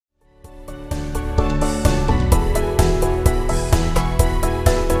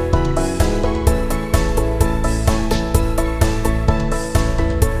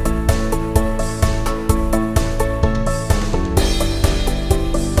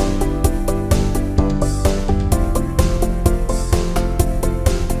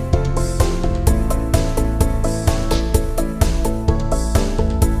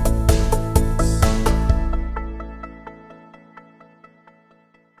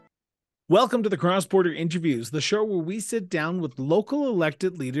Welcome to the Cross Border Interviews, the show where we sit down with local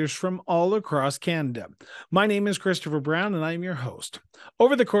elected leaders from all across Canada. My name is Christopher Brown, and I am your host.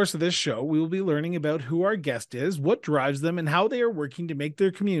 Over the course of this show, we will be learning about who our guest is, what drives them, and how they are working to make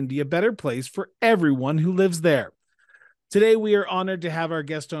their community a better place for everyone who lives there. Today, we are honored to have our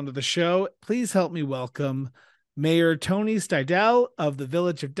guest onto the show. Please help me welcome Mayor Tony Steidel of the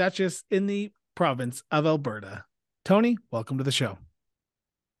village of Duchess in the province of Alberta. Tony, welcome to the show.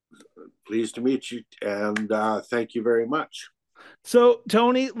 Pleased to meet you, and thank you very much. So,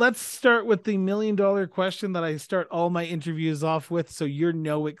 Tony, let's start with the $1,000,000 question that I start all my interviews off with, so you're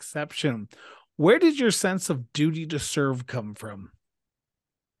no exception. Where did your sense of duty to serve come from?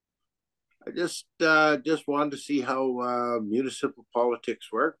 I just wanted to see how municipal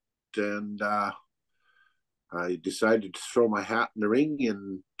politics worked, and I decided to throw my hat in the ring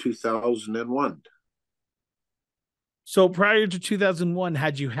in 2001. So prior to 2001,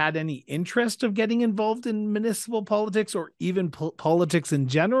 had you had any interest of getting involved in municipal politics or even politics in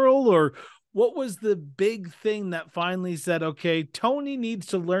general? Or what was the big thing that finally said, okay, Tony needs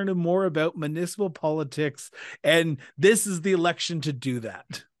to learn more about municipal politics, and this is the election to do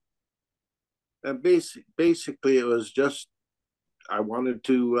that? And basically, it was just I wanted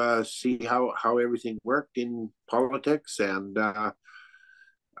to see how everything worked in politics, and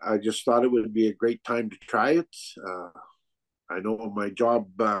I just thought it would be a great time to try it. I know my job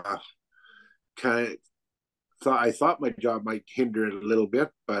I thought my job might hinder it a little bit,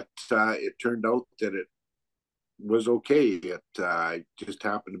 but it turned out that it was okay. It just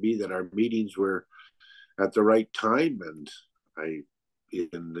happened to be that our meetings were at the right time, and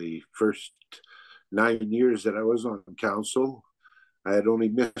in the first 9 years that I was on council, I had only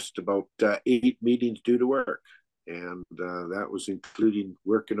missed about 8 meetings due to work. And that was including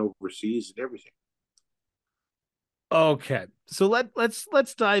working overseas and everything. Okay, so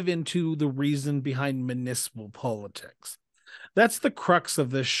let's dive into the reason behind municipal politics. That's the crux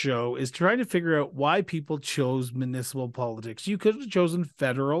of this show, is trying to figure out why people chose municipal politics. You could have chosen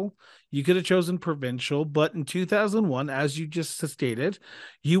federal, you could have chosen provincial, but in 2001, as you just stated,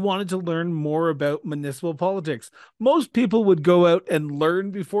 you wanted to learn more about municipal politics. Most people would go out and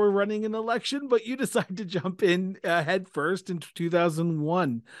learn before running an election, but you decided to jump in head first in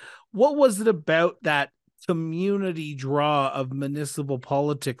 2001. What was it about that community draw of municipal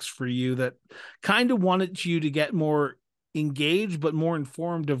politics for you that kind of wanted you to get more engaged but more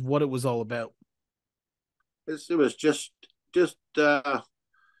informed of what it was all about? It was just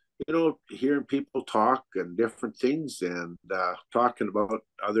hearing people talk and different things, and talking about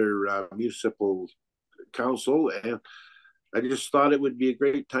other municipal council, and I just thought it would be a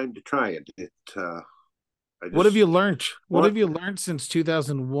great time to try it. What have you learned? What have you learned since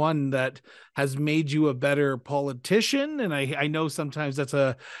 2001 that has made you a better politician? And I know sometimes that's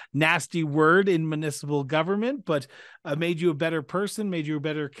a nasty word in municipal government, but made you a better person, made you a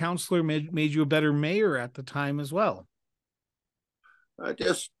better counselor, made you a better mayor at the time as well.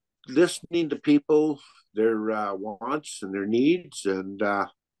 Just listening to people, their wants and their needs, and I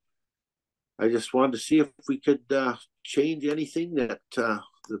just wanted to see if we could change anything that the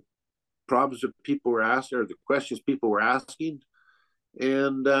problems that people were asking, or the questions people were asking,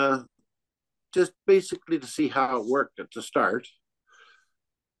 and just basically to see how it worked at the start.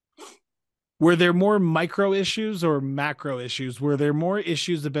 Were there more micro issues or macro issues? Were there more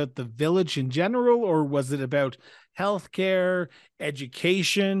issues about the village in general, or was it about healthcare,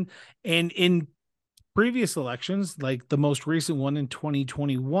 education? And in previous elections, like the most recent one in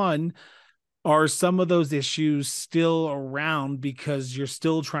 2021, are some of those issues still around because you're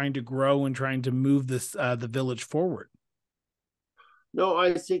still trying to grow and trying to move the village forward? No,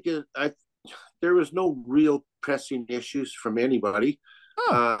 I think there was no real pressing issues from anybody.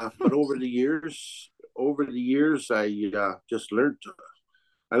 But over the years, I just learned.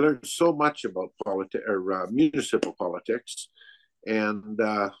 I learned so much about politics, or municipal politics, and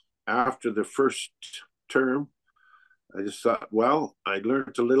after the first term, I just thought, well, I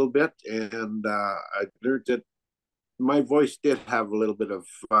learned a little bit, and I learned that my voice did have a little bit of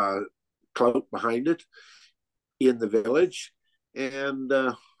clout behind it in the village, and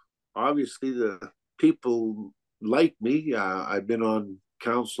obviously the people like me. I've been on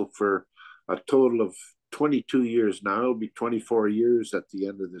council for a total of 22 years now. It'll be 24 years at the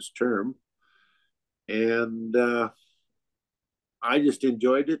end of this term, and I just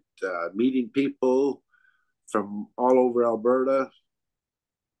enjoyed it, meeting people from all over Alberta.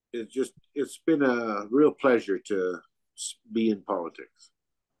 It's been a real pleasure to be in politics.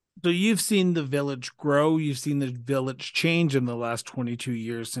 So you've seen the village grow, you've seen the village change in the last 22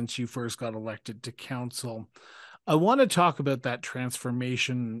 years since you first got elected to council. I want to talk about that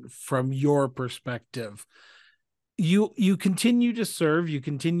transformation from your perspective. You continue to serve, you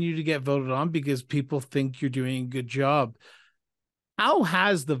continue to get voted on because people think you're doing a good job. How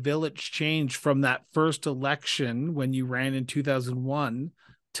has the village changed from that first election when you ran in 2001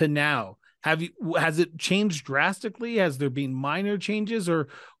 to now? Has it changed drastically? Has there been minor changes, or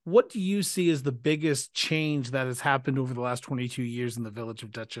what do you see as the biggest change that has happened over the last 22 years in the village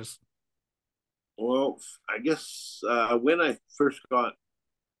of Duchess? Well, I guess when I first got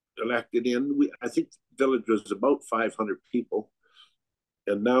elected in, I think the village was about 500 people,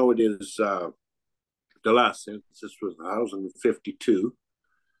 and now it is. The last census was 1,052,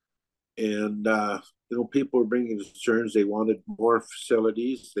 and people were bringing concerns. They wanted more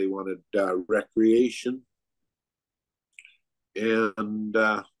facilities. They wanted recreation, and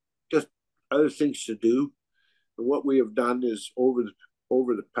just other things to do. And what we have done is over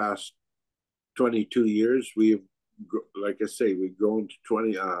the past 22 years, we have, like I say, we've grown to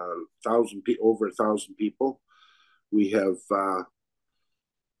 20,000 over 1,000 people. We have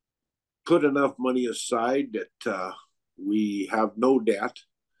put enough money aside that we have no debt.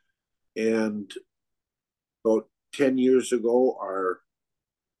 And about 10 years ago, our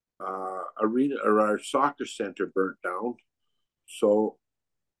arena or our soccer center burnt down. So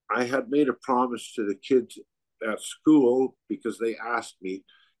I had made a promise to the kids at school because they asked me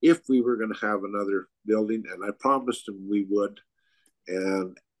if we were going to have another building, and I promised them we would.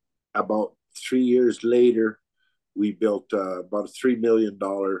 And about 3 years later, we built about a $3 million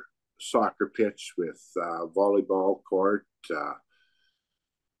soccer pitch with volleyball court.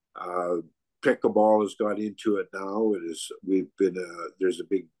 Pickleball has got into it now. There's a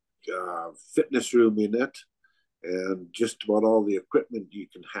big fitness room in it, and just about all the equipment you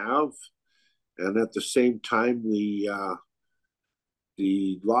can have. And at the same time, the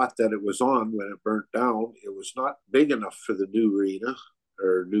lot that it was on when it burnt down, it was not big enough for the new arena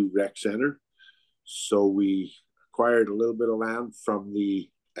or new rec center. So we acquired a little bit of land from the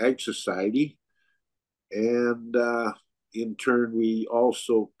Ag Society, and in turn, we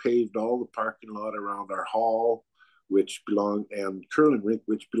also paved all the parking lot around our hall, and curling rink,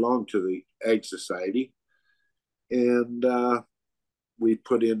 which belonged to the Ag Society. And we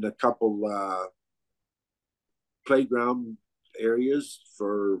put in a couple playground areas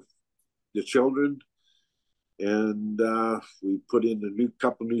for the children, and we put in a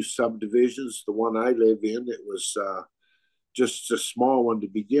couple new subdivisions. The one I live in, it was just a small one to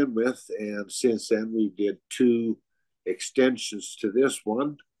begin with, and since then we did two extensions to this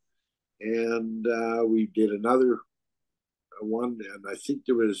one, and we did another one, and I think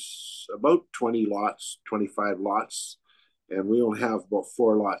there was about 20 lots, 25 lots, and we only have about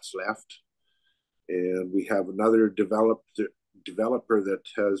 4 lots left. And we have another developer that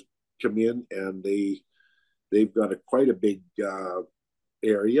has come in, and they've got quite a big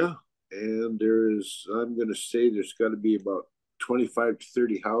area, and I'm going to say there's got to be about 25 to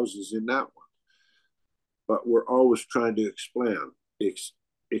 30 houses in that one. But we're always trying to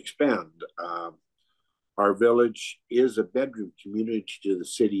expand. Our village is a bedroom community to the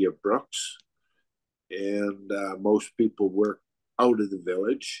city of Brooks, and most people work out of the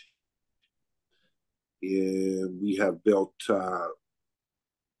village. And we have built, about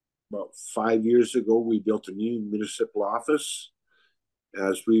 5 years ago, we built a new municipal office,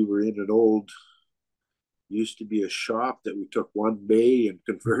 as we were in used to be a shop that we took one bay and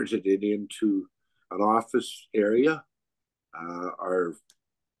converted it into an office area. Our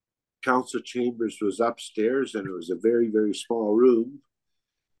council chambers was upstairs, and it was a very, very small room.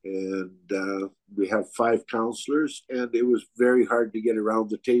 And we have 5 councillors, and it was very hard to get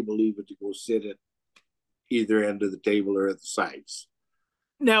around the table, even to go sit at either end of the table or at the sides.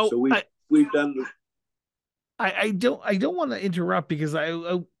 Now, so we've done. I don't want to interrupt because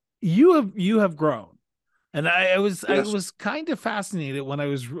you have grown, and I was kind of fascinated when I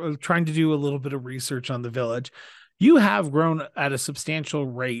was trying to do a little bit of research on the village. You have grown at a substantial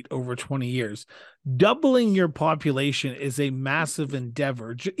rate over 20 years. Doubling your population is a massive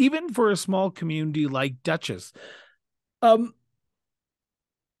endeavor, even for a small community like Duchess.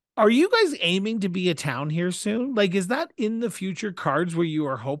 Are you guys aiming to be a town here soon? Like, is that in the future cards where you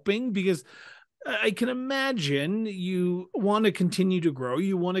are hoping? Because I can imagine you want to continue to grow.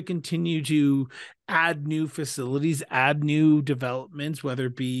 You want to continue to add new facilities, add new developments, whether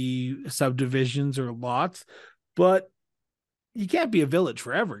it be subdivisions or lots. But you can't be a village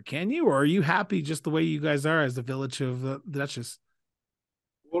forever, can you? Or are you happy just the way you guys are as the village of the Duchess?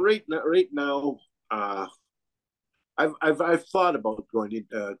 Well, right now, I've thought about going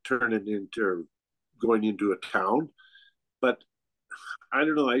into a town, but I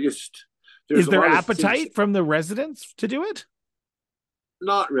don't know. I just there's Is a there lot of things. appetite from the residents to do it?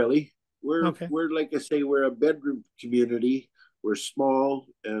 Not really. Okay. We're like I say, we're a bedroom community. We're small,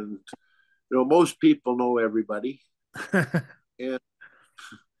 and most people know everybody, and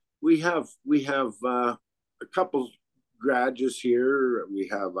we have a couple garages here. We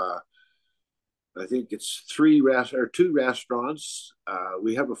have I think it's two restaurants.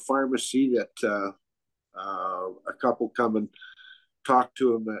 We have a pharmacy that a couple come and talk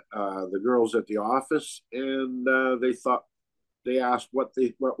to them, the girls at the office, and they asked what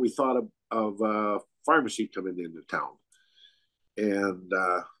we thought of pharmacy coming into town, and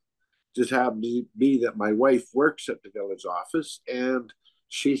just happened to be that my wife works at the village office, and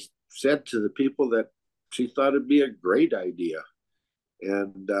she said to the people that she thought it'd be a great idea,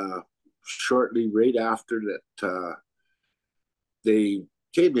 and shortly right after that they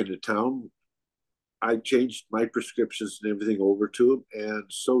came into town, I changed my prescriptions and everything over to them, and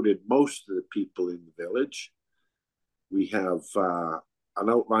so did most of the people in the village. We have an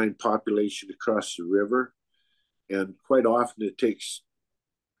outlying population across the river, and quite often it takes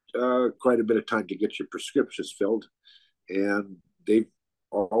quite a bit of time to get your prescriptions filled. And they've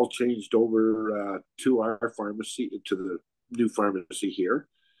all changed over to our pharmacy, to the new pharmacy here.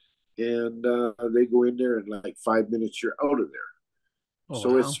 And they go in there in like 5 minutes, you're out of there. Oh, So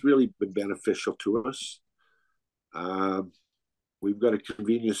wow. it's really been beneficial to us. Um, we've got a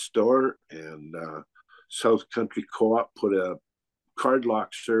convenience store, and South Country Co-op put a card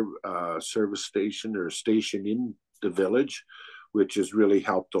lock service station or station in the village, which has really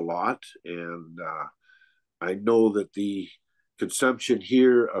helped a lot. And I know that the consumption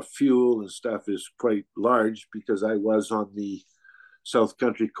here of fuel and stuff is quite large, because I was on the South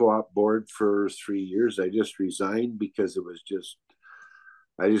Country Co-op board for 3 years. I just resigned because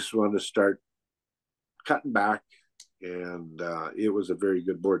I just wanted to start cutting back, and it was a very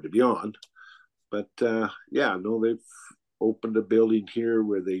good board to be on. But yeah, no, they've opened a building here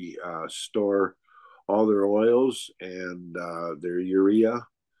where they store all their oils and their urea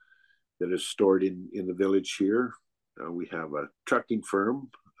that is stored in the village here. We have a trucking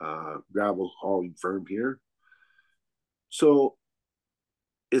firm, gravel hauling firm here. So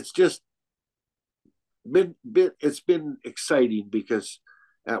it's just it's been exciting, because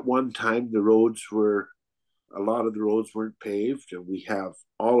at one time a lot of the roads weren't paved, and we have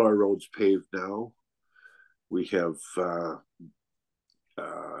all our roads paved now. We have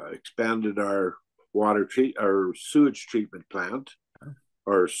expanded our our sewage treatment plant,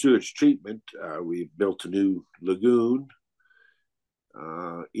 or sewage treatment. We built a new lagoon.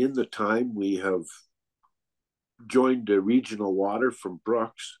 In the time, we have joined the regional water from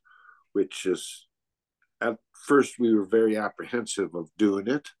Brooks, which is, at first we were very apprehensive of doing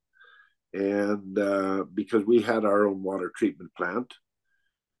it, and because we had our own water treatment plant,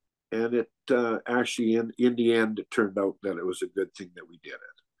 and it actually in the end it turned out that it was a good thing that we did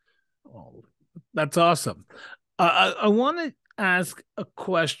it. Oh, that's awesome. I want to ask a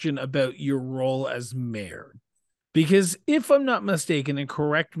question about your role as mayor, because if I'm not mistaken, and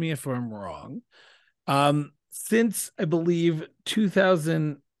correct me if I'm wrong, since I believe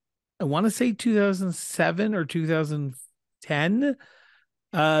 2000, I want to say 2007 or 2010,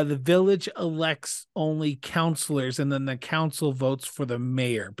 the village elects only councilors, and then the council votes for the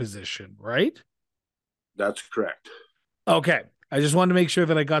mayor position, right? That's correct. Okay. I just wanted to make sure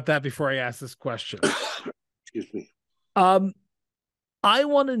that I got that before I ask this question. Excuse me. Um, I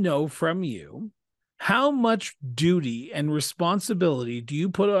want to know from you, how much duty and responsibility do you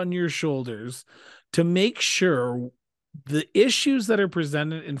put on your shoulders to make sure the issues that are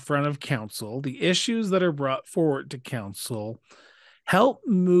presented in front of council, the issues that are brought forward to council, help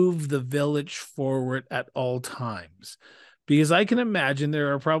move the village forward at all times? Because I can imagine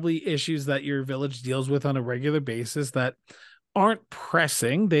there are probably issues that your village deals with on a regular basis that aren't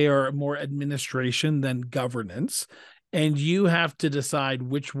pressing. They are more administration than governance. And you have to decide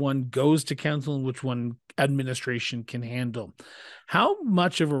which one goes to council and which one administration can handle. How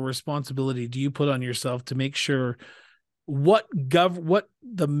much of a responsibility do you put on yourself to make sure what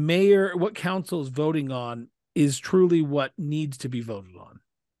the mayor, what council is voting on is truly what needs to be voted on?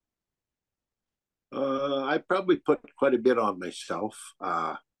 I probably put quite a bit on myself.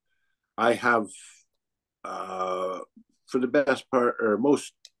 I have, for the best part or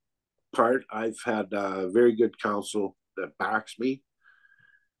most part, I've had very good counsel that backs me,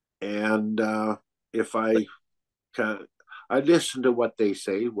 and if I can, I listen to what they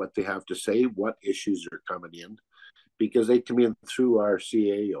say, what they have to say, what issues are coming in, because they come in through our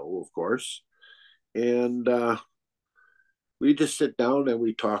CAO, of course, and we just sit down and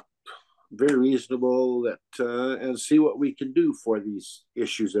we talk very reasonable, that and see what we can do for these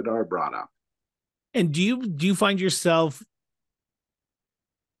issues that are brought up. And do you find yourself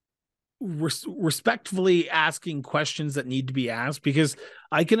respectfully asking questions that need to be asked? Because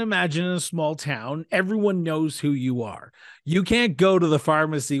I can imagine in a small town, everyone knows who you are. You can't go to the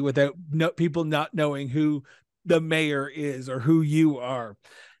pharmacy without people not knowing who the mayor is or who you are.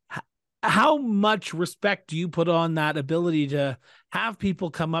 How much respect do you put on that ability to have people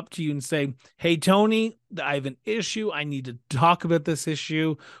come up to you and say, "Hey, Tony, I have an issue. I need to talk about this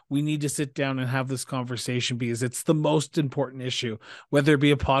issue. We need to sit down and have this conversation because it's the most important issue, whether it be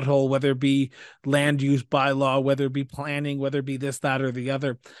a pothole, whether it be land use bylaw, whether it be planning, whether it be this, that, or the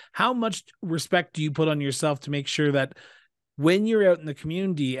other." How much respect do you put on yourself to make sure that when you're out in the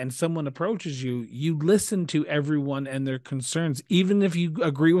community and someone approaches you, you listen to everyone and their concerns, even if you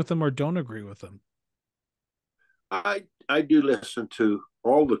agree with them or don't agree with them? I do listen to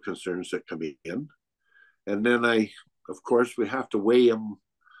all the concerns that come in, and then of course, we have to weigh them,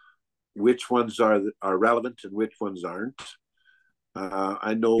 which ones are relevant and which ones aren't.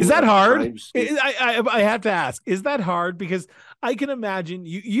 I know Is that at hard? times I have to ask, is that hard? Because I can imagine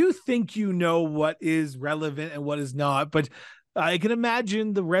you think you know what is relevant and what is not, but I can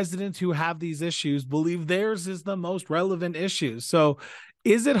imagine the residents who have these issues believe theirs is the most relevant issue. So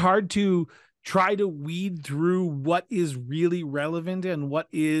is it hard to try to weed through what is really relevant and what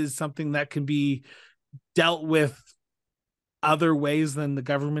is something that can be dealt with other ways than the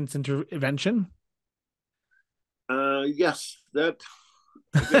government's intervention? yes, that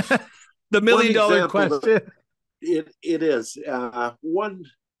I guess The one million dollar example that question. it is one.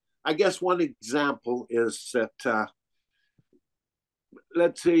 I guess one example is that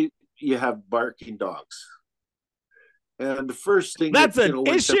let's say you have barking dogs, and the first thing that That's an when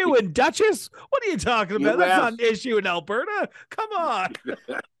issue something in Duchess? What are you talking about? you That's not ask, an issue in Alberta. Come on.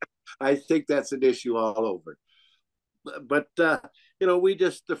 I think that's an issue all over. But we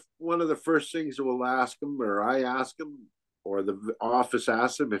just one of the first things that we'll ask them, or I ask them, or the office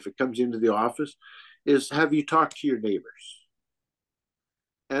asks them if it comes into the office, is have you talked to your neighbors?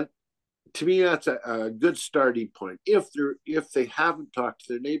 And to me, that's a good starting point. If they haven't talked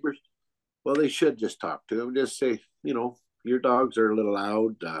to their neighbors, well, they should just talk to them. Just say, your dogs are a little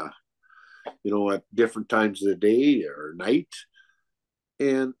loud, at different times of the day or night.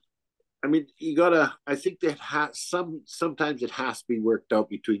 And I mean, you gotta. I think that sometimes it has to be worked out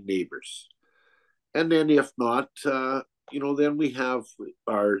between neighbors, and then if not, then we have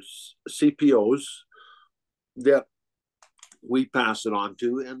our CPOs that we pass it on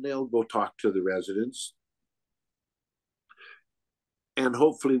to, and they'll go talk to the residents, and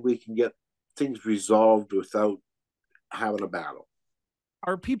hopefully we can get things resolved without having a battle.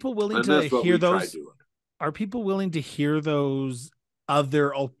 Are people willing And to that's what hear we try those? doing. Are people willing to hear those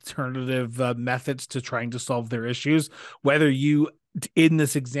other alternative methods to trying to solve their issues? Whether you, in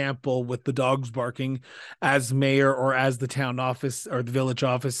this example with the dogs barking, as mayor or as the town office or the village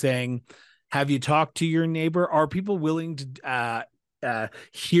office saying, have you talked to your neighbor? Are people willing to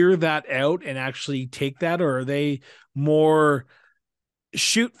hear that out and actually take that? Or are they more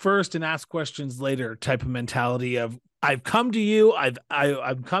shoot first and ask questions later type of mentality of, I've come to you. I've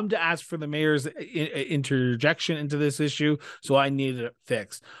come to ask for the mayor's interjection into this issue, so I need it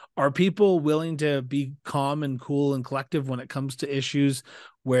fixed. Are people willing to be calm and cool and collective when it comes to issues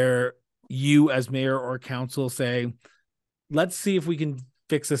where you, as mayor or council, say, "Let's see if we can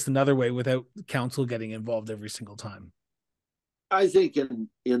fix this another way without council getting involved every single time"? I think in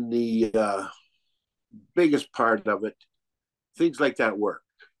the biggest part of it, things like that work.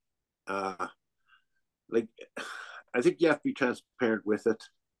 Like I think you have to be transparent with it,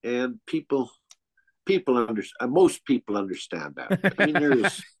 and people understand. Most people understand that. I mean,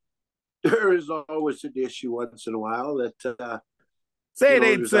 there is always an issue once in a while that Say it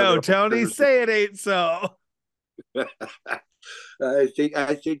ain't there's so, other Tony. alternatives. Say it ain't so. I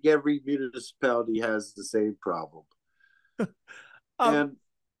think every municipality has the same problem. Um,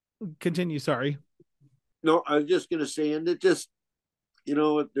 And Continue. Sorry. no, I was just going to say, and it just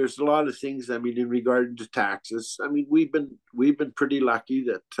there's a lot of things. I mean, in regard to taxes, I mean, we've been pretty lucky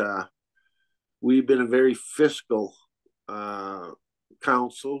that we've been a very fiscal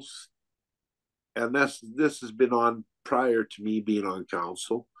councils, and this has been on prior to me being on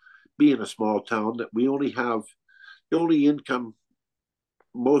council, being a small town that we only have the only income,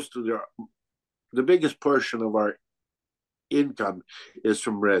 most of the biggest portion of our income is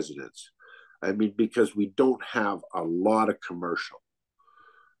from residents. I mean, because we don't have a lot of commercial,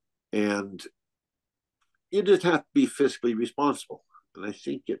 and you just have to be fiscally responsible. And I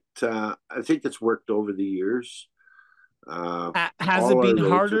think it's worked over the years. Has it All our been roads are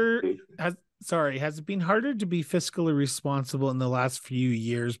harder? paved. Has it been harder to be fiscally responsible in the last few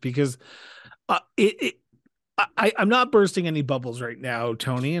years? Because it I'm not bursting any bubbles right now,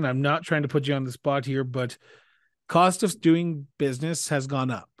 Tony, and I'm not trying to put you on the spot here, but cost of doing business has gone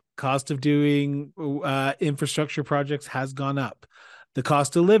up. Cost of doing infrastructure projects has gone up. The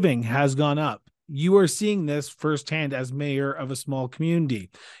cost of living has gone up. You are seeing this firsthand as mayor of a small community.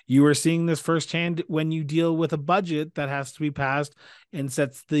 You are seeing this firsthand when you deal with a budget that has to be passed and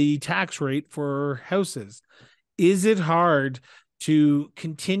sets the tax rate for houses. Is it hard to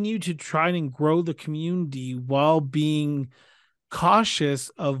continue to try and grow the community while being cautious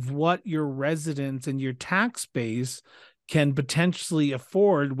of what your residents and your tax base can potentially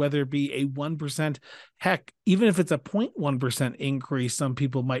afford, whether it be a 1%, heck, even if it's a 0.1% increase, some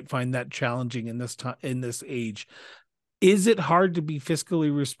people might find that challenging in this time, in this age. Is it hard to be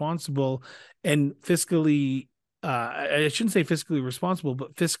fiscally responsible and fiscally I shouldn't say fiscally responsible,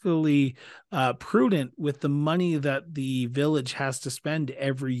 but fiscally prudent with the money that the village has to spend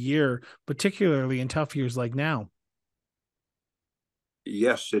every year, particularly in tough years like now?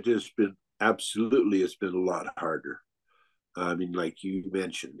 Yes, it has been absolutely. It's been a lot harder. I mean, like you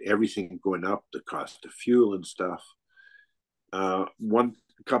mentioned, everything going up, the cost of fuel and stuff. One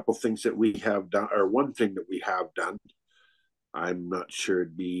couple things that we have done, or one thing that we have done, I'm not sure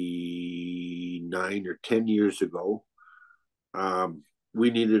it'd be 9 or 10 years ago. We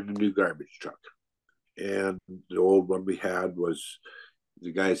needed a new garbage truck, and the old one we had was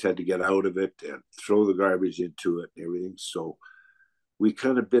the guys had to get out of it and throw the garbage into it and everything. So we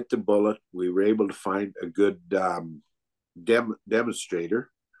kind of bit the bullet. We were able to find a good demonstrator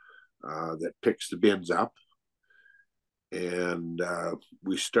that picks the bins up, and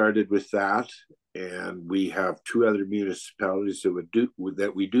we started with that. And we have two other municipalities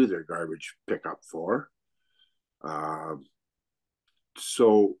that we do their garbage pickup for. Uh,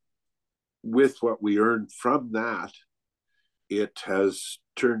 so with what we earned from that, it has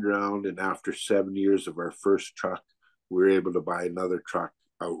turned around, and after 7 years of our first truck, we were able to buy another truck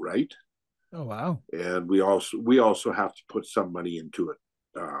outright. Oh, wow. And we also have to put some money into it,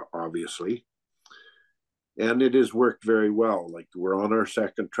 obviously. And it has worked very well. Like, we're on our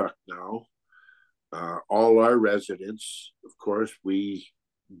second truck now. All our residents, of course, we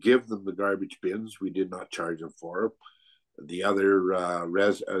give them the garbage bins. We did not charge them for them. The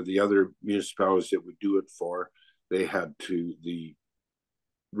other municipalities that we do it for, the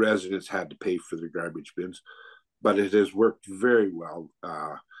residents had to pay for their garbage bins, but it has worked very well.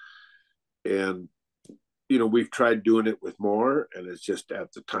 And we've tried doing it with more, and it's just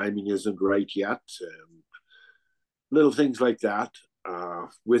at the timing isn't right yet, and little things like that.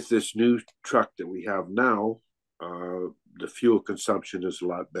 With this new truck that we have now, the fuel consumption is a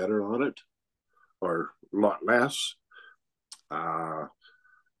lot better on it, or a lot less. Uh,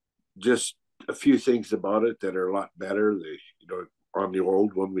 just a few things about it that are a lot better. On the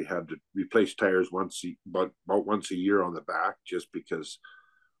old one, we had to replace tires about once a year on the back, just because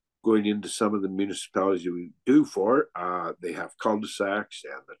going into some of the municipalities we do for, they have cul-de-sacs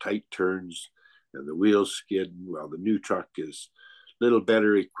and the tight turns and the wheels skid. Well, the new truck is a little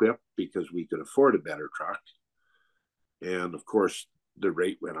better equipped because we could afford a better truck. And of course, the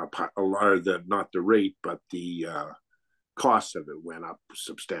rate went up a lot. Not the rate, but the cost of it went up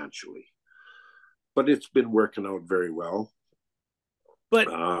substantially. But it's been working out very well. But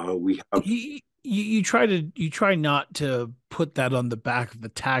We have you try not to put that on the back of the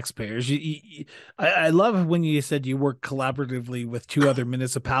taxpayers. I love when you said you work collaboratively with two other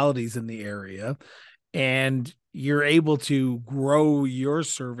municipalities in the area, and you're able to grow your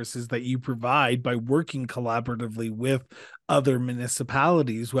services that you provide by working collaboratively with other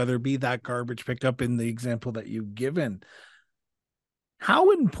municipalities, whether it be that garbage pickup in the example that you've given.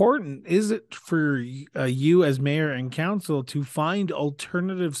 How important is it for you as mayor and council to find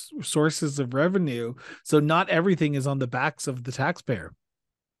alternative sources of revenue so not everything is on the backs of the taxpayer?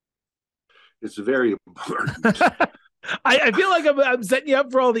 It's very important. I feel like I'm setting you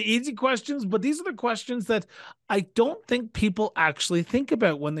up for all the easy questions, but these are the questions that I don't think people actually think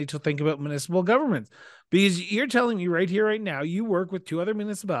about when they think about municipal governments. Because you're telling me right here, right now, you work with two other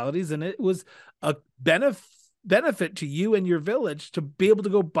municipalities, and it was a benefit to you and your village to be able to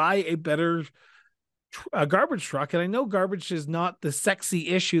go buy a better garbage truck. And I know garbage is not the sexy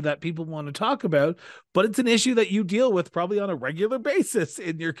issue that people want to talk about, but it's an issue that you deal with probably on a regular basis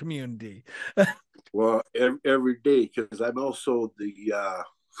in your community. Well, every day, because I'm also the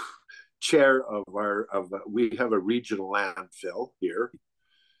chair we have a regional landfill here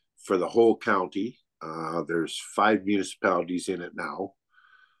for the whole county. There's 5 municipalities in it now.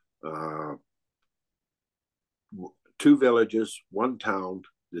 2 villages, 1 town,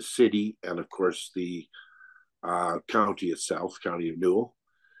 the city, and of course the county itself, County of Newell.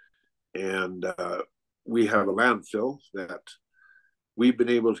 and we have a landfill that we've been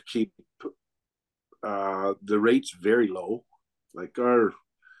able to keep the rates very low. Like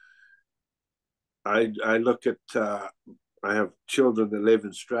I look at I have children that live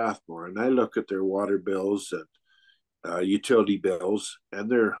in Strathmore, and I look at their water bills and utility bills, and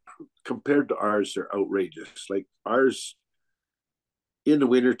they're compared to ours, they're outrageous. Like ours in the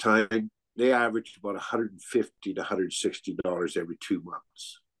wintertime, they average about $150 to $160 every 2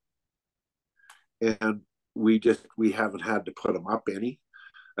 months. And we haven't had to put them up any.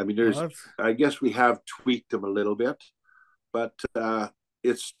 I mean, I guess we have tweaked them a little bit, but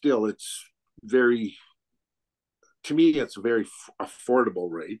it's very, to me, it's a very affordable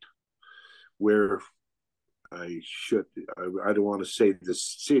rate where I don't want to say the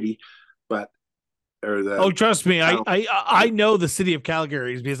city, but or the Oh, trust me, town. I know the city of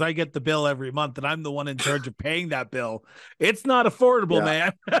Calgary because I get the bill every month, and I'm the one in charge of paying that bill. It's not affordable,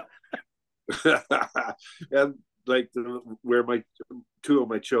 man. And like where my two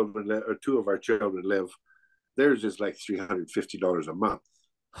of our children live, theirs is like $350 a month,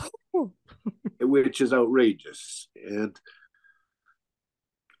 which is outrageous. And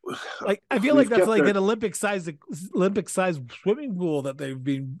like I feel like that's like an Olympic size swimming pool that they've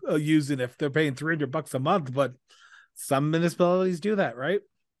been using if they're paying $300 a month. But some municipalities do that, right?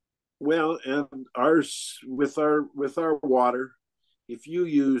 Well, and ours with our water, if you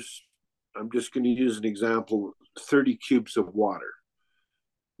use, I'm just going to use an example, 30 cubes of water,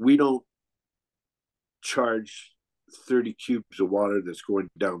 we don't charge 30 cubes of water that's going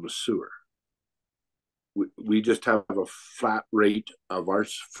down the sewer. We just have a flat rate of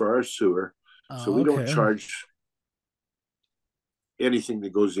for our sewer, so we don't charge anything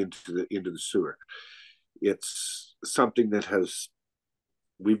that goes into the sewer. It's something that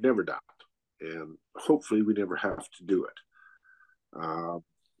we've never done, and hopefully we never have to do it.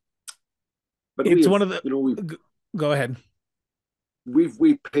 But it's one of the. Go ahead.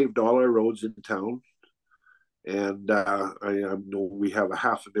 We paved all our roads in town. And I know we have a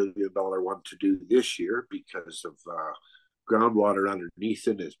 $500,000 one to do this year because of groundwater underneath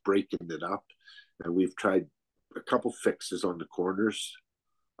it is breaking it up. And we've tried a couple fixes on the corners.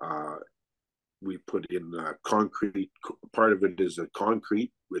 We put in concrete. Part of it is a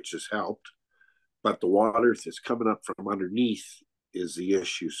concrete, which has helped. But the water that's coming up from underneath is the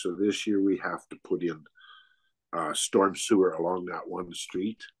issue. So this year we have to put in storm sewer along that one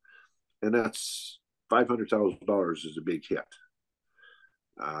street. And that's $500,000 is a big hit.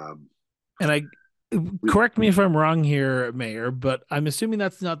 And correct me if I'm wrong here, Mayor, but I'm assuming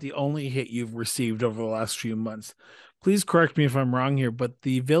that's not the only hit you've received over the last few months. Please correct me if I'm wrong here, but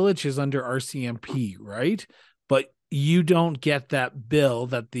the village is under RCMP, right? But you don't get that bill,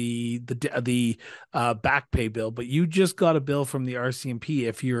 that the back pay bill, but you just got a bill from the RCMP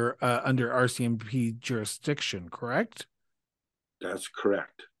if you're under RCMP jurisdiction, correct? That's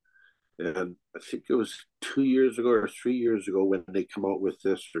correct. And I think it was 2 years ago or 3 years ago when they come out with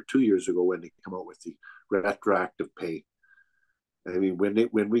this, or 2 years ago when they come out with the retroactive pay. I mean,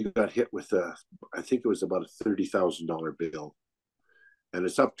 when we got hit with I think it was about a $30,000 bill, and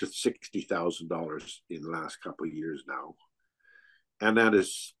it's up to $60,000 in the last couple of years now, and that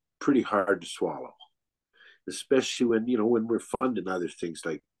is pretty hard to swallow, especially when we're funding other things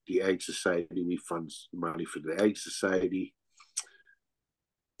like the Ag Society. We fund money for the Ag Society.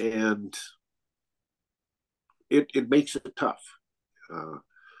 And it makes it tough.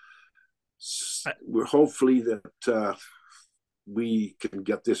 We're hopefully that we can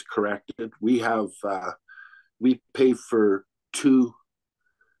get this corrected. We pay for 2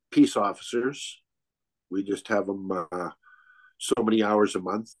 peace officers. We just have them so many hours a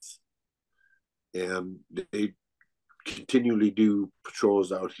month, and they continually do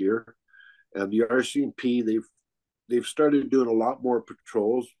patrols out here. And the RCMP, they've started doing a lot more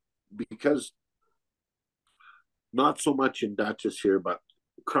patrols because not so much in Duchess here, but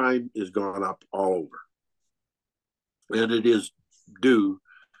crime is gone up all over. And it is due,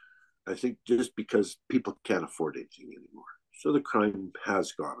 I think, just because people can't afford anything anymore. So the crime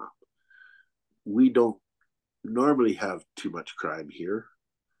has gone up. We don't normally have too much crime here,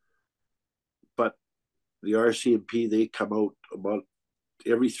 but the RCMP, they come out about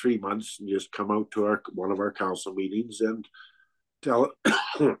every 3 months and just come out to one of our council meetings and tell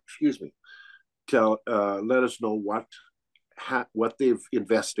let us know what they've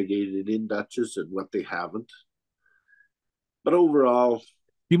investigated in Duchess and what they haven't. But overall,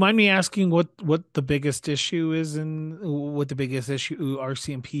 you mind me asking what the biggest issue is and what the biggest issue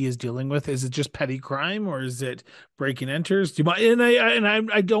RCMP is dealing with? Is it just petty crime or is it break and enters? Do you mind?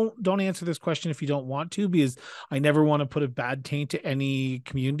 And I don't answer this question if you don't want to, because I never want to put a bad taint to any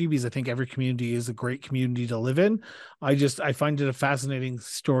community, because I think every community is a great community to live in. I find it a fascinating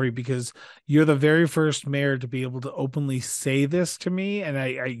story because you're the very first mayor to be able to openly say this to me, and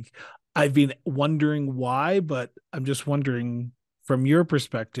I've been wondering why, but I'm just wondering from your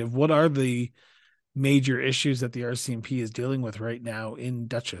perspective, what are the major issues that the RCMP is dealing with right now in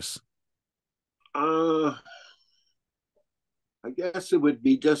Duchess? Uh, I guess it would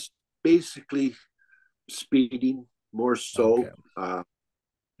be just basically speeding more so. Okay.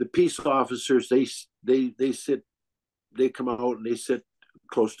 The peace officers, they sit, they come out and they sit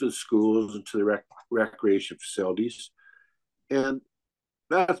close to the schools and to the recreation facilities, and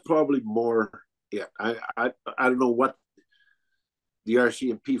that's probably more it. I don't know what the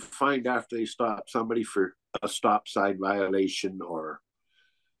RCMP find after they stop somebody for a stop sign violation or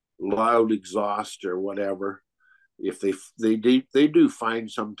loud exhaust or whatever. If they do find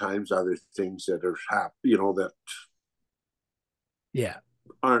sometimes other things that are that Yeah.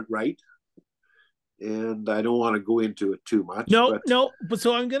 aren't right, and I don't want to go into it too much, No, but no, but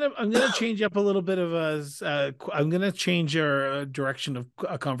so I'm gonna change up a little bit of I'm gonna change our direction of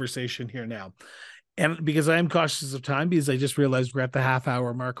a conversation here now, and because I am cautious of time, because I just realized we're at the half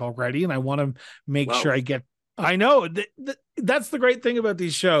hour mark already, and I want to make well, sure I get. I know that's the great thing about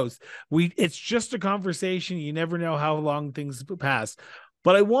these shows. It's just a conversation. You never know how long things pass.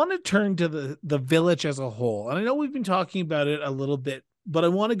 But I want to turn to the village as a whole, and I know we've been talking about it a little bit, but I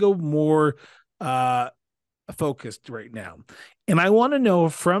want to go more uh focused right now. And I want to know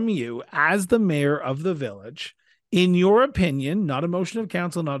from you, as the mayor of the village, in your opinion, not a motion of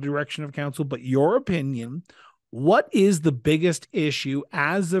council, not a direction of council, but your opinion, what is the biggest issue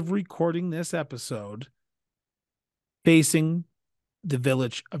as of recording this episode facing the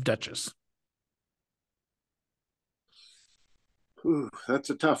village of Duchess?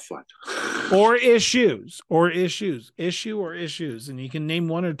 that's a tough one. Issue or issues, and you can name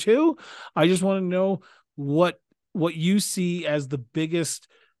one or two. I just want to know what what you see as the biggest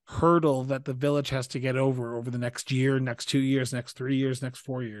hurdle that the village has to get over the next year, next 2 years, next 3 years, next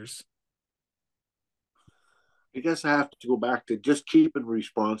 4 years. I guess I have to go back to just keeping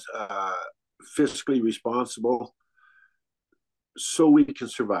fiscally responsible so we can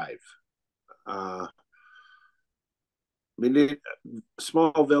survive. I mean,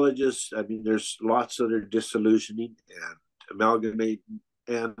 small villages. I mean, there's lots that are disillusioning and amalgamating,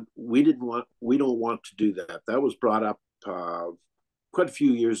 and we don't want to do that. That was brought up quite a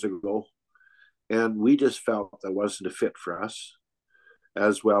few years ago, and we just felt that wasn't a fit for us,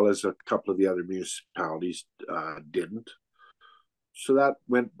 as well as a couple of the other municipalities didn't. So that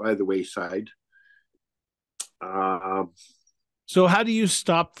went by the wayside. Um, So how do you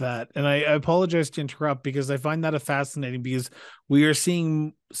stop that? And I apologize to interrupt, because I find that a fascinating, because we are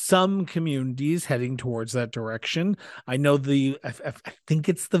seeing some communities heading towards that direction. I know I think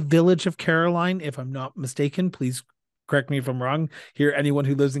it's the village of Caroline, if I'm not mistaken. Please correct me if I'm wrong. Here, anyone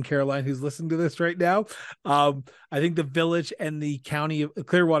who lives in Caroline who's listening to this right now. I think the village and the county of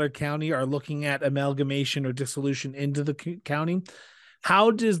Clearwater County are looking at amalgamation or dissolution into the county.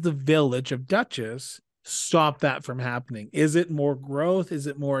 How does the village of Duchess stop that from happening? Is it more growth? Is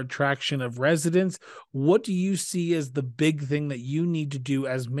it more attraction of residents? What do you see as the big thing that you need to do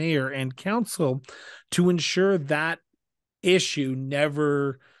as mayor and council to ensure that issue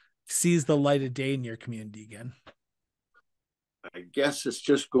never sees the light of day in your community again? I guess it's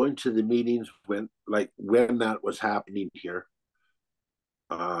just going to the meetings when that was happening here.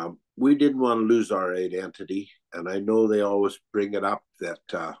 We didn't want to lose our identity, and I know they always bring it up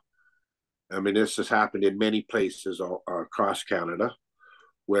that I mean, this has happened in many places across Canada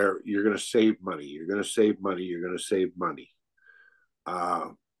where you're going to save money, you're going to save money, you're going to save money.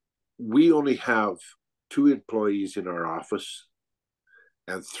 We only have 2 employees in our office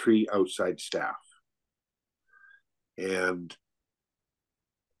and 3 outside staff. And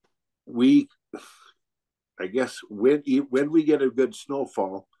I guess when we get a good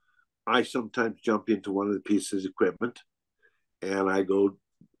snowfall, I sometimes jump into one of the pieces of equipment and I go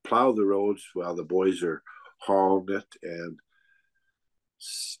plow the roads while the boys are hauling it. And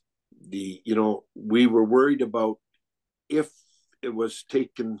we were worried about if it was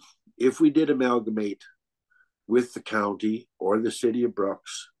taken, if we did amalgamate with the county or the city of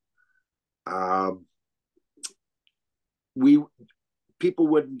Brooks, we people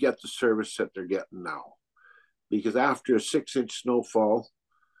wouldn't get the service that they're getting now, because after a 6-inch snowfall,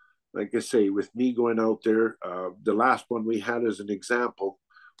 like I say, with me going out there, the last one we had as an example,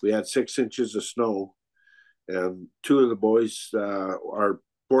 We had 6 inches of snow, and two of the boys, our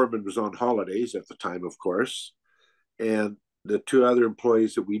foreman was on holidays at the time, of course, and the two other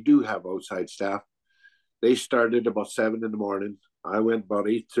employees that we do have outside staff, they started about 7 in the morning. I went about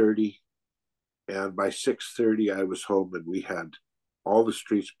 8:30, and by 6:30 I was home, and we had all the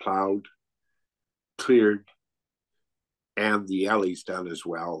streets plowed, cleared, and the alleys done as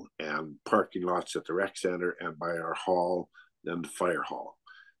well, and parking lots at the rec center and by our hall and the fire hall.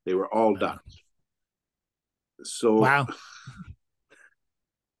 They were all done. So Wow.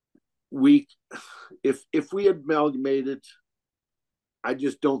 we, if we amalgamated, I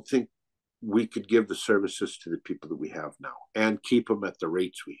just don't think we could give the services to the people that we have now and keep them at the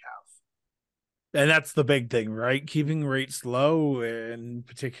rates we have. And that's the big thing, right? Keeping rates low, and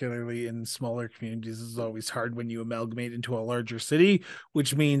particularly in smaller communities, is always hard when you amalgamate into a larger city,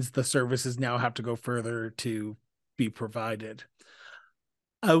 which means the services now have to go further to be provided.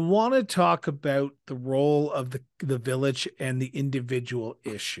 I want to talk about the role of the village and the individual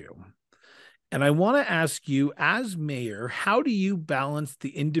issue. And I want to ask you, as mayor, how do you balance the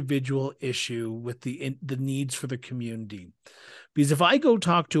individual issue with the needs for the community? Because if I go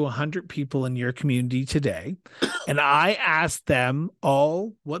talk to 100 people in your community today and I ask them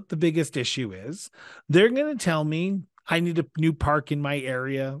all what the biggest issue is, they're going to tell me, I need a new park in my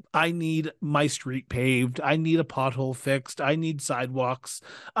area. I need my street paved. I need a pothole fixed. I need sidewalks.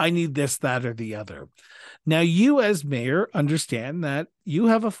 I need this, that, or the other. Now, you as mayor understand that you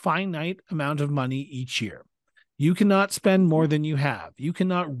have a finite amount of money each year. You cannot spend more than you have. You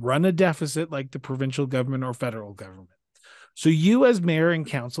cannot run a deficit like the provincial government or federal government. So you as mayor and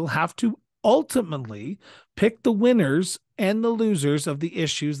council have to ultimately pick the winners and the losers of the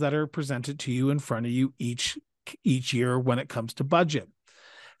issues that are presented to you in front of you each year when it comes to budget.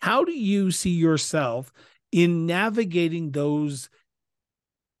 How do you see yourself in navigating those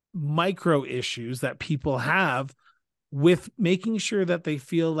micro issues that people have with making sure that they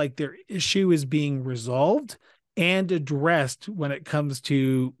feel like their issue is being resolved and addressed when it comes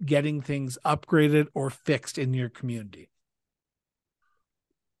to getting things upgraded or fixed in your community?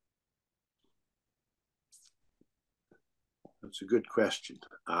 That's a good question.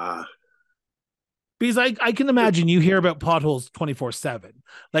 Because I can imagine you hear about potholes 24/7.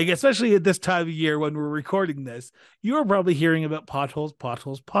 Like, especially at this time of year when we're recording this, you're probably hearing about potholes,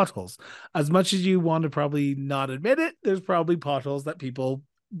 potholes, potholes. As much as you want to probably not admit it, there's probably potholes that people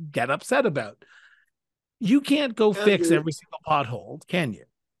get upset about. You can't go fix every single pothole, can you?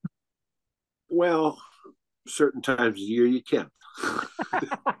 Well, certain times of the year you can.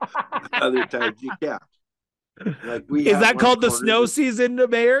 Other times you can't. Like is that called the snow season,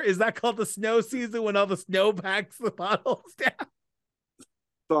 Mayor? Is that called the snow season when all the snow packs the potholes down?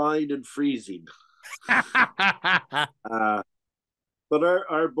 Thawing and freezing. But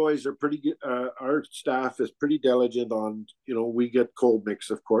our boys are pretty good. Our staff is pretty diligent on, we get cold mix,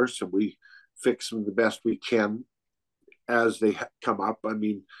 of course, and we fix them the best we can as they come up. I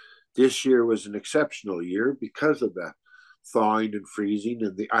mean, this year was an exceptional year because of the thawing and freezing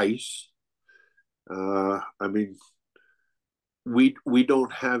and the ice. I mean, we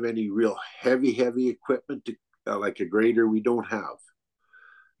don't have any real heavy equipment to like a grader. We don't have.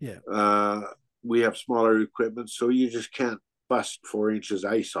 Yeah. We have smaller equipment, so you just can't bust 4 inches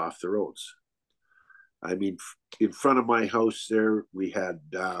ice off the roads. I mean, in front of my house there, we had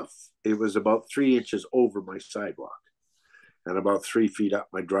it was about 3 inches over my sidewalk, and about 3 feet up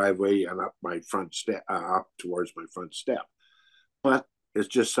my driveway and up my front step, up towards my front step. But it's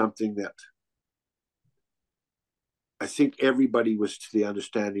just something that I think everybody was to the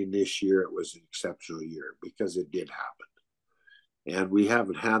understanding this year it was an exceptional year because it did happen. And we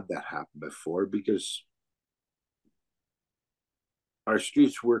haven't had that happen before because our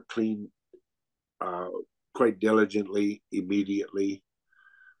streets were cleaned quite diligently, immediately.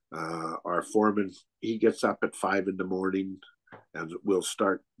 Our foreman, he gets up at 5 in the morning and we'll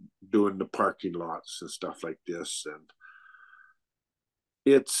start doing the parking lots and stuff like this. And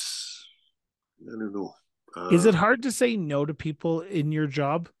it's, I don't know. Is it hard to say no to people in your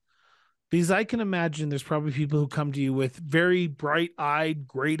job? Because I can imagine there's probably people who come to you with very bright-eyed,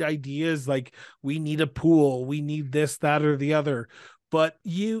 great ideas, like we need a pool, we need this, that, or the other. But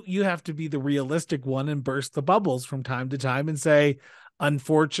you have to be the realistic one and burst the bubbles from time to time and say,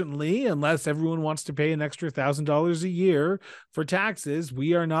 unfortunately, unless everyone wants to pay an extra $1,000 a year for taxes,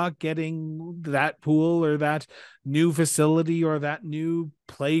 we are not getting that pool or that new facility or that new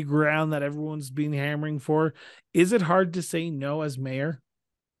playground that everyone's been hammering for. Is it hard to say no as mayor?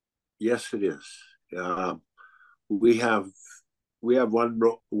 Yes, it is. We have one.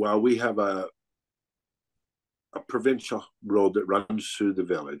 Well, we have a provincial road that runs through the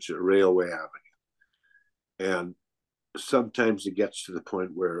village, a railway avenue. And sometimes it gets to the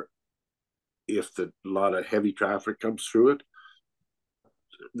point where if a lot of heavy traffic comes through it,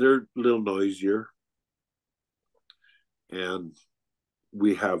 they're a little noisier. And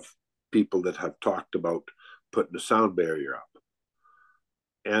we have people that have talked about putting a sound barrier up.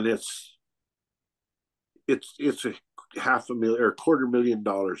 And it's a $500,000 or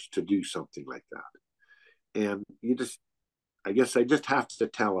 $250,000 to do something like that. And I guess I just have to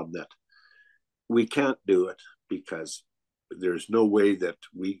tell them that we can't do it because there's no way that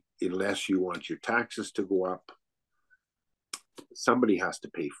unless you want your taxes to go up, somebody has to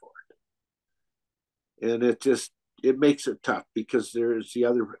pay for it. And it makes it tough because there's the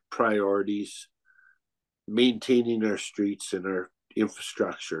other priorities. Maintaining our streets and our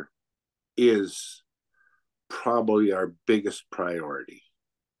infrastructure is probably our biggest priority.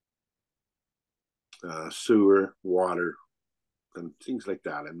 Sewer, water, and things like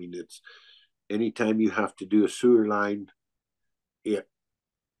that. I mean, it's anytime you have to do a sewer line,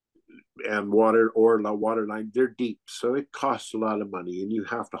 and water line, they're deep, so it costs a lot of money, and you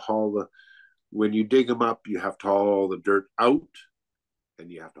have to when you dig them up, you have to haul all the dirt out,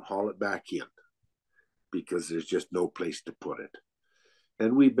 and you have to haul it back in because there's just no place to put it.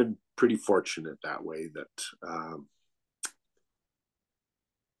 And we've been pretty fortunate that way that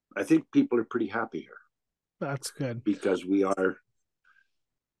I think people are pretty happy here. That's good. Because we are,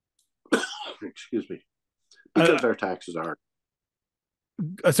 excuse me, because our taxes are.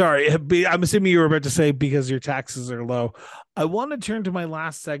 Sorry, I'm assuming you were about to say because your taxes are low. I want to turn to my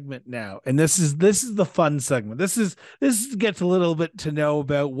last segment now, and this is the fun segment. This gets a little bit to know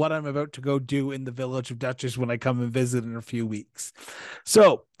about what I'm about to go do in the village of Duchess when I come and visit in a few weeks.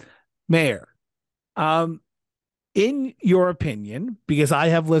 So, Mayor, in your opinion, because I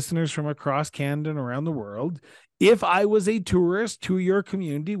have listeners from across Canada and around the world, if I was a tourist to your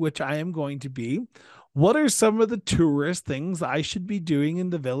community, which I am going to be, what are some of the tourist things I should be doing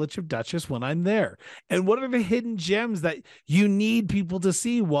in the village of Duchess when I'm there? And what are the hidden gems that you need people to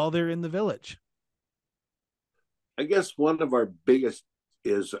see while they're in the village? I guess one of our biggest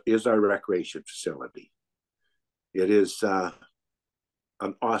is our recreation facility. It is an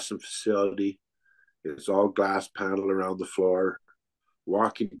awesome facility. It's all glass panel around the floor,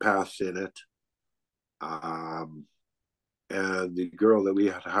 walking paths in it. And the girl that we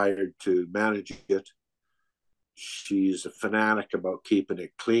had hired to manage it, she's a fanatic about keeping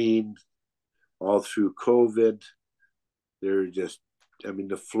it clean all through COVID.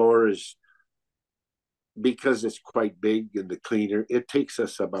 The floor is, because it's quite big and the cleaner, it takes them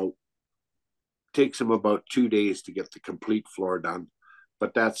about 2 days to get the complete floor done,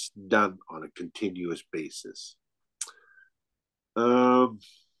 but that's done on a continuous basis. Our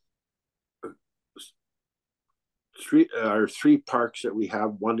three parks that we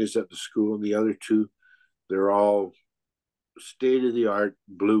have, one is at the school and the other two, they're all state-of-the-art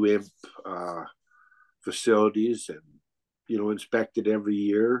Blue Imp facilities, and inspected every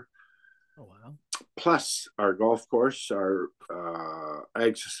year. Oh wow. Plus our golf course, our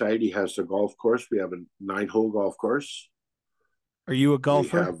Ag Society has a golf course. We have a 9-hole golf course. Are you a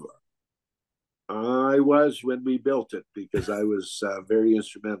golfer? I was when we built it, because I was very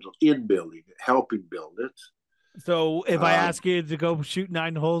instrumental in building it, helping build it. So if I ask you to go shoot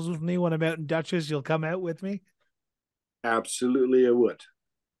 9 holes with me when I'm out in Duchess, you'll come out with me? Absolutely, I would.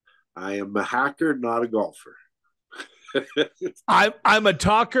 I am a hacker, not a golfer. I'm a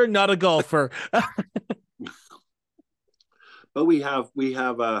talker, not a golfer. But we have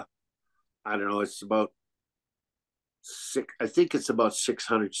I don't know, it's about I think it's about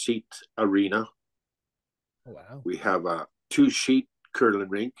 600 seat arena. Oh, wow. We have a 2-sheet curling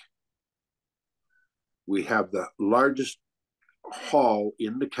rink. We have the largest hall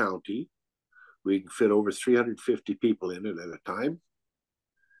in the county. We can fit over 350 people in it at a time.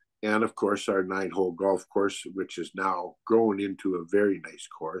 And of course, our 9-hole golf course, which is now grown into a very nice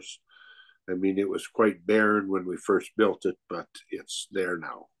course. I mean, it was quite barren when we first built it, but it's there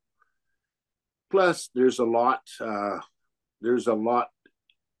now. Plus, there's a lot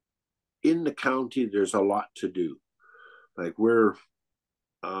in the county. There's a lot to do. Like, we're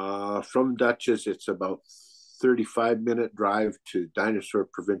from Duchess, it's about 35-minute drive to Dinosaur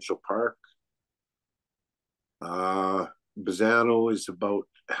Provincial Park. Bazzano is about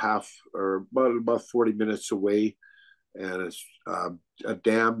about 40 minutes away, and it's a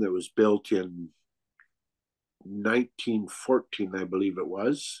dam that was built in 1914, I believe it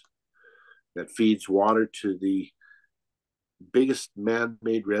was, that feeds water to the biggest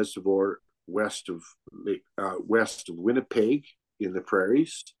man-made reservoir west of Winnipeg in the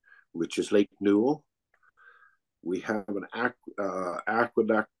prairies, which is Lake Newell. We have an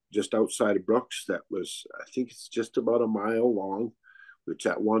aqueduct just outside of Brooks that was, I think it's just about a mile long, which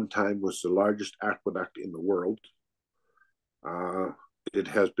at one time was the largest aqueduct in the world. It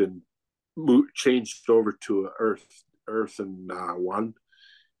has been changed over to earthen one,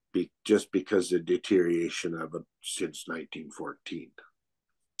 just because of the deterioration of it since 1914.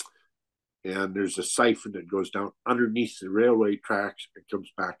 And there's a siphon that goes down underneath the railway tracks and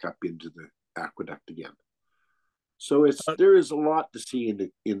comes back up into the aqueduct again. So there is a lot to see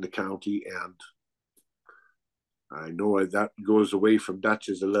in the county, and I know that goes away from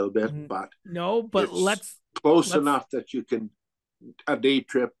Duchess a little bit, but no, but let's close enough that you can. A day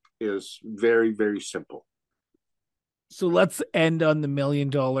trip is very, very simple. So let's end on the $1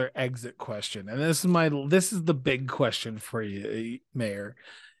 million exit question, and this is the big question for you, Mayor.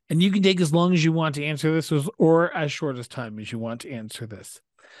 And you can take as long as you want to answer this, or as short as time as you want to answer this.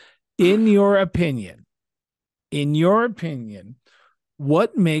 In your opinion,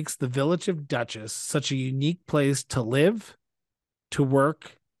 what makes the village of Duchess such a unique place to live, to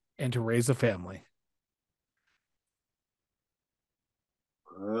work, and to raise a family?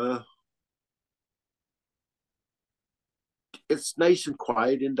 It's nice and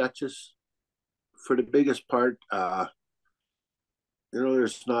quiet in Duchess for the biggest part.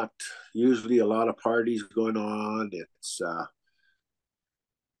 There's not usually a lot of parties going on. It's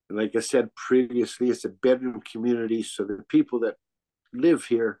like I said previously, it's a bedroom community, so the people that live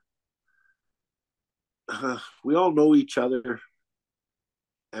here, we all know each other,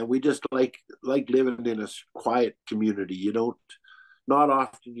 and we just like living in a quiet community. Not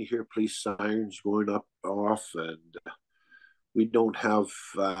often you hear police sirens going off, and we don't have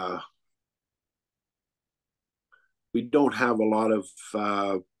a lot of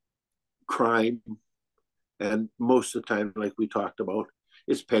crime, and most of the time, like we talked about,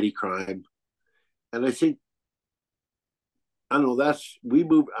 it's petty crime. And I think, I don't know,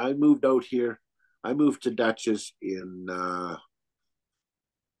 I moved out here. I moved to Duchess in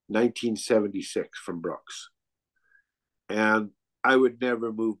 1976 from Brooks, and I'd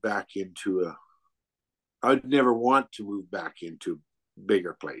never want to move back into a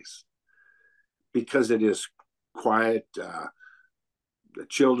bigger place, because it is quiet. The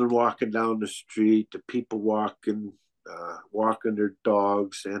children walking down the street, the people walking their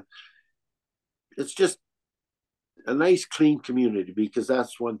dogs, and it's just a nice, clean community. Because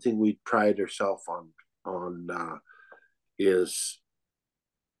that's one thing we pride ourselves on is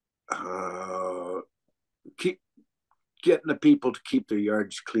keep getting the people to keep their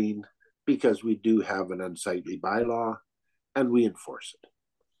yards clean, because we do have an unsightly bylaw, and we enforce it.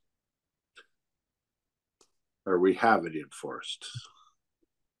 Or we have it enforced.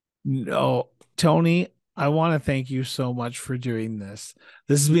 No, Tony, I want to thank you so much for doing this.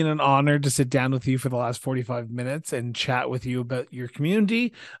 This has been an honor to sit down with you for the last 45 minutes and chat with you about your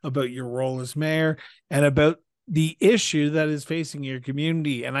community, about your role as mayor, and about the issue that is facing your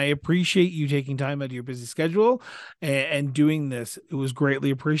community. And I appreciate you taking time out of your busy schedule and doing this. It was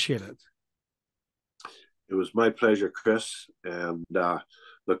greatly appreciated. It was my pleasure, Chris, and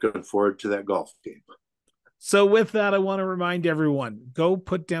looking forward to that golf game. So with that, I want to remind everyone, go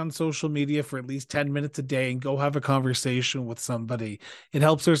put down social media for at least 10 minutes a day and go have a conversation with somebody. It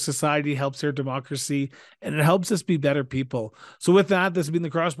helps our society, helps our democracy, and it helps us be better people. So with that, this has been the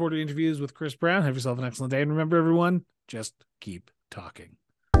Cross Border Interviews with Chris Brown. Have yourself an excellent day. And remember, everyone, just keep talking.